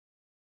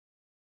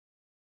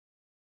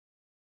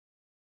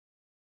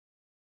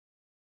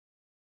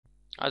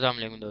अस्सलाम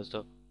वालेकुम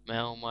दोस्तों, मैं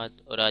हूं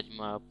उमद और आज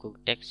मैं आपको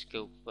टेक्स्ट के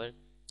ऊपर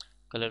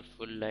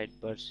कलरफुल लाइट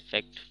बर्ड्स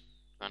इफेक्ट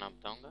बनाना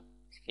बताऊंगा।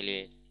 इसके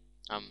लिए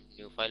हम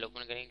न्यू फाइल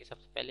ओपन करेंगे।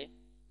 सबसे पहले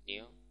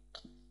न्यू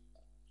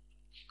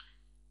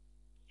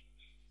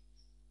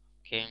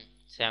ओके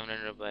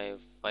 700 बाई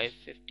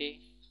 550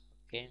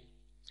 ओके।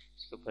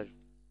 इसके ऊपर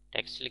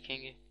टेक्स्ट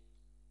लिखेंगे,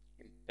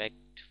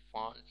 इम्पैक्ट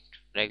फॉन्ट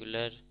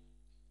रेगुलर,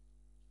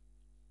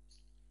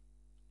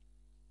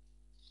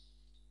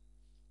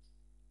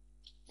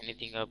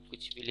 एनीथिंग आप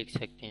कुछ भी लिख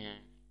सकते हैं,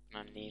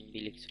 अपना नेम भी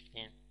लिख सकते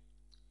हैं।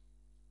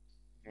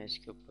 मैं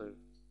इसके ऊपर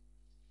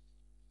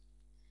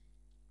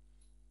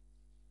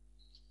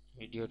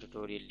वीडियो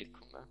ट्यूटोरियल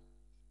लिखूंगा।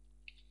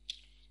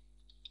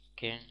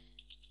 Okay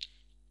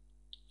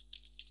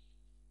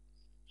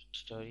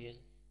tutorial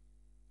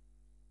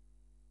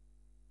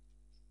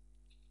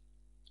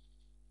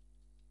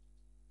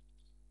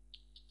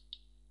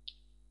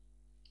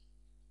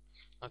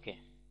okay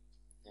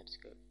that's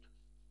good.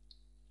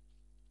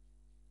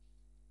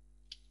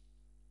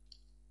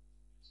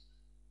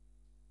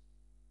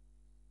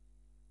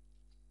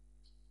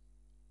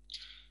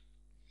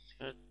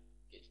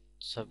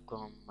 सबको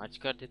हम मर्ज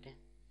कर देते हैं,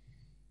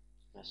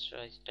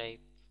 मास्टराइज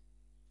टाइप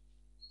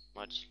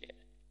मर्ज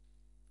लेयर।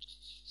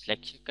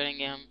 सिलेक्शन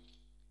करेंगे हम,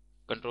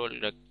 कंट्रोल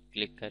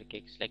क्लिक करके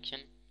सिलेक्शन।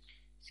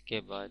 इसके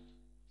बाद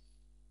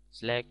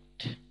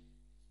select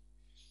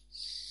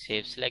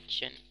save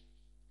selection.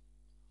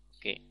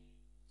 Okay,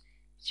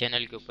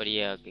 channel के ऊपर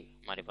ये आ गई,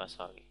 हमारे पास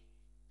आ गई।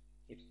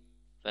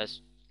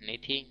 फर्स्ट नहीं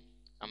थी,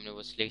 हमने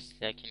वो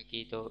सिलेक्शन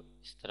की तो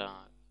इस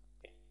तरह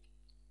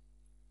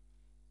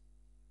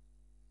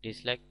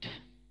डिसलेक्ट।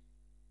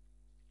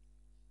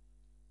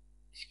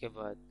 इसके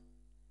बाद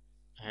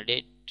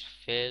edit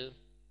fill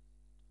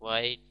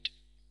white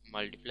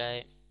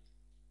multiply.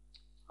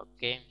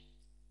 Okay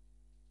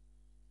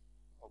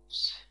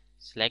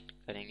select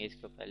करेंगे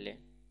इसको पहले,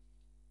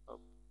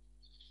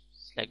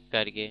 सेलेक्ट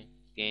करके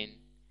गेन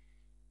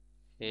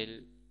फिल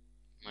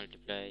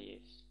मल्टीप्लाई ये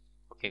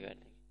ओके कर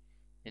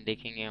देंगे।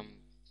 देखेंगे हम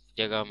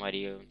जगह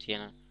हमारी है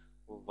ना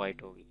वो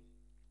वाइट होगी।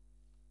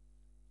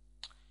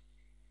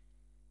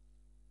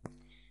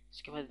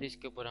 इसके बाद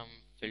इसके ऊपर हम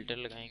फिल्टर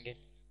लगाएंगे,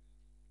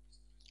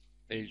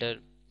 फिल्टर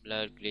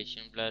ब्लर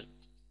ग्लेशियन ब्लर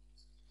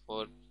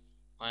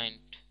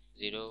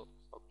 4.0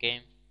 ओके।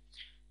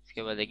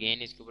 इसके बाद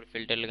अगेन इसके ऊपर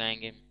फिल्टर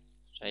लगाएंगे,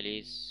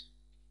 स्टाइलिश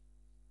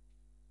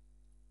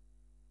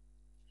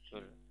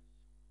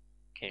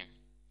ओके।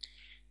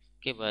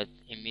 इसके बाद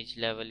इमेज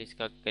लेवल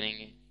इसका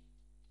करेंगे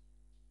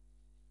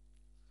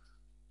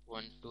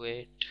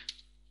 128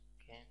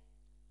 ओके।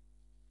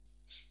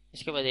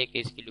 इसके बाद एक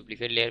इसकी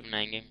डुप्लीकेट लेयर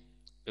बनाएंगे।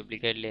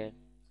 डुप्लीकेट लेयर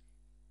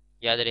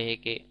याद रहे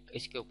कि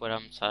इसके ऊपर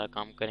हम सारा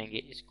काम करेंगे,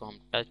 इसको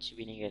हम टच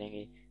भी नहीं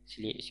करेंगे,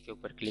 इसलिए इसके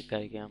ऊपर क्लिक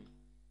करके हम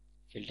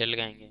फिल्टर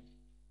लगाएंगे।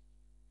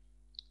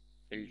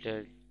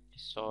 Filter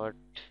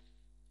डिसॉर्ट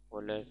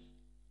polar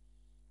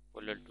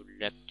polar to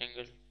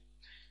rectangle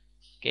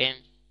okay.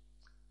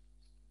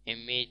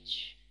 Image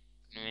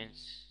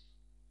convince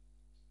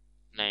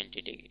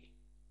 90 degree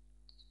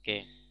okay.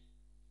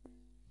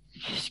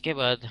 इसके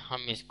बाद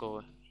हम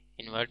इसको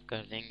इन्वर्ट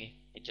कर देंगे,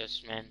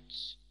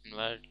 एडजस्टमेंट्स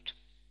इन्वर्ट।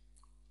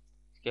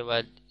 इसके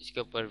बाद इसके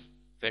ऊपर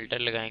फिल्टर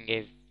लगाएंगे,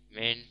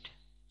 wind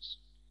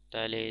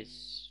stylish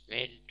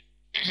wind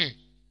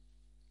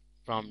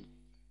from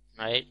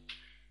right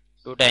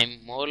 2 time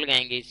more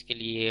लगाएंगे। इसके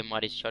लिए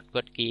हमारी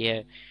शॉर्टकट की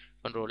है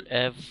कंट्रोल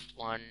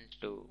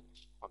F12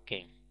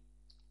 ओके।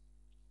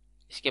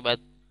 इसके बाद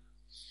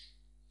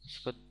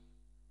इसको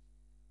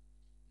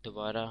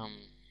दोबारा हम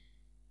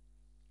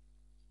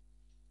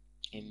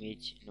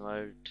इमेज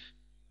इन्वर्ट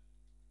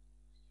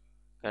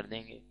कर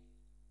देंगे,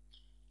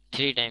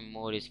 3 टाइम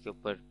मोर इसके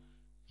ऊपर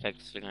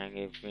इफेक्ट्स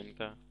लगाएंगे विंड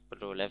का,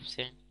 कंट्रोल F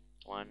से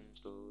 1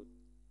 2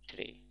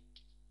 3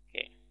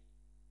 ओके।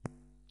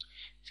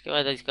 इसके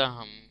बाद इसका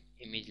हम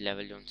इमेज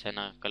लेवल जो है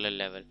ना कलर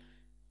लेवल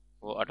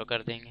वो ऑटो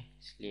कर देंगे,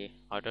 इसलिए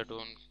auto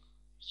twin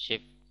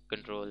shift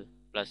control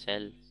plus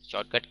L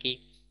shortcut की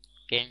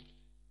ओके।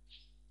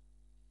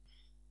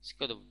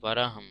 इसको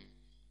दोबारा हम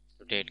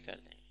रोटेट कर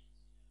देंगे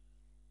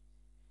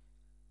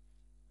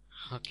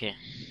ओके।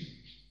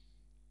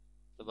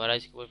 दोबारा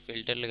इसके ऊपर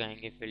फिल्टर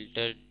लगाएंगे,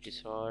 filter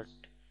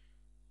डिसॉर्ट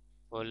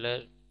polar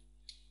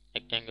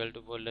rectangle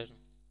two polar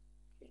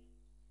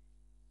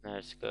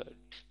that's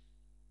good.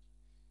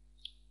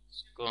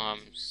 इसको हम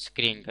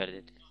स्क्रीन कर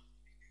देते हैं।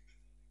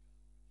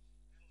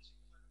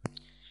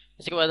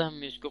 इसके बाद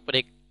हम इसके ऊपर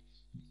एक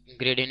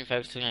ग्रेडियंट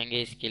इफेक्ट्स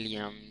लगाएंगे। इसके लिए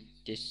हम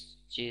जिस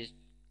चीज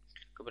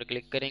के ऊपर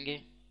क्लिक करेंगे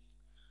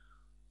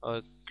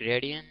और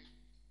gradient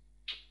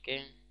okay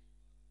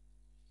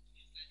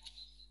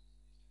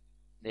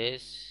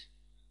this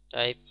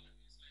type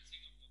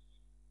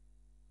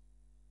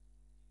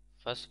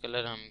first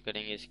colour हम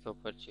करेंगे इसके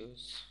ऊपर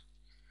choose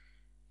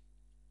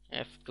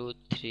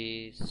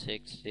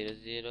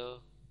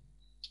F23600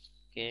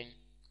 okay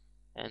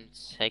and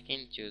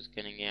second choose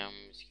करेंगे हम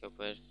इसके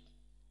ऊपर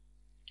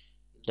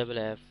FBA0A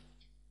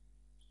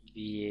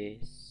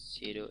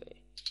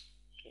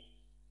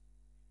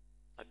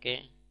ओके।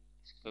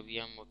 इसको भी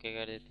हम ओके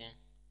कर देते हैं।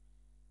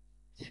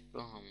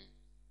 इसको हम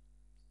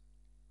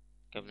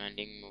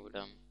ब्लेंडिंग मोड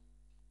हम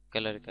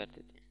कलर कर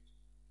देते हैं।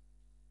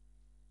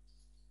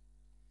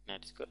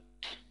 Let's go.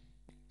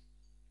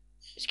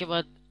 इसके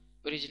बाद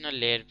ओरिजिनल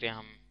लेयर पे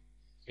हम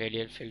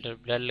रेडियल फिल्टर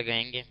ब्लर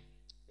लगाएंगे।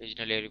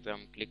 ओरिजिनल लेयर पे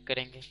हम क्लिक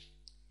करेंगे,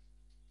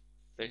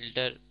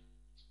 filter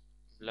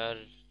blur,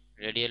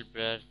 radial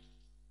blur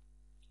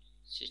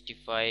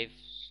 65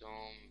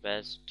 zoom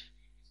best.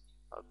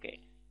 Okay,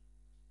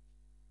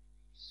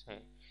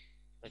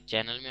 तो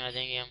चैनल में आ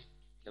जाएंगे हम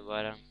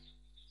दोबारा।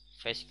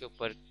 फेस के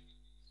ऊपर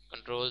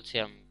कंट्रोल से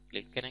हम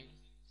क्लिक करेंगे,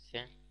 से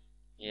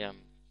ये हम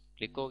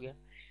क्लिक हो गया।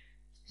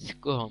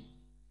 इसको हम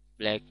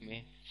ब्लैक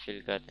में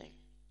फिल कर देंगे,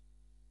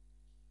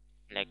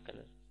 ब्लैक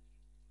कलर।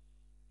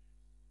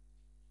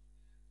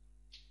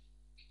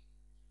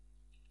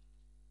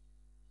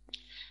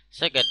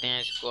 ऐसा करते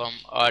हैं, इसको हम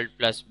ऑल्ट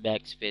प्लस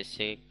बैक स्पेस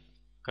से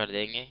कर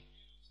देंगे,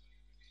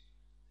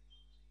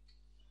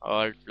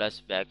 alt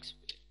plus back space.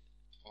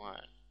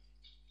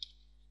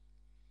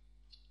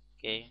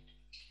 Okay,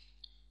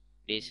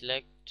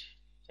 deselect,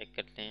 check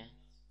करते हैं,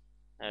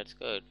 दैट्स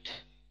गुड।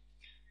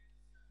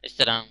 इस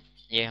तरह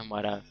ये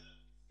हमारा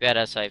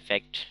प्यारा सा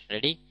इफेक्ट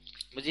रेडी।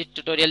 मज़ीद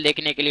ट्यूटोरियल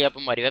देखने के लिए आप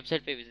हमारी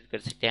वेबसाइट पे विजिट कर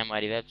सकते हैं।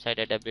 हमारी वेबसाइट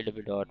है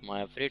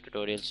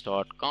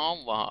www.myfreetutorials.com।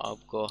 वहाँ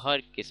आपको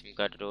हर किस्म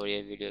का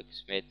ट्यूटोरियल वीडियो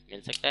समेत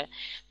मिल सकता है।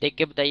 देख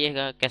के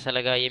बताइएगा कैसा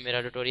लगा ये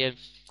मेरा ट्यूटोरियल।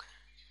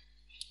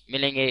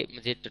 मिलेंगे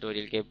मज़ीद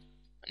ट्यूटोरियल के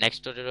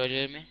नेक्स्ट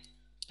ट्यूटोरियल में,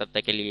 तब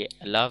तक के लिए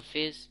अल्लाह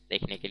हाफिज़।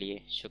 देखने के लिए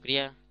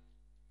शुक्रिया।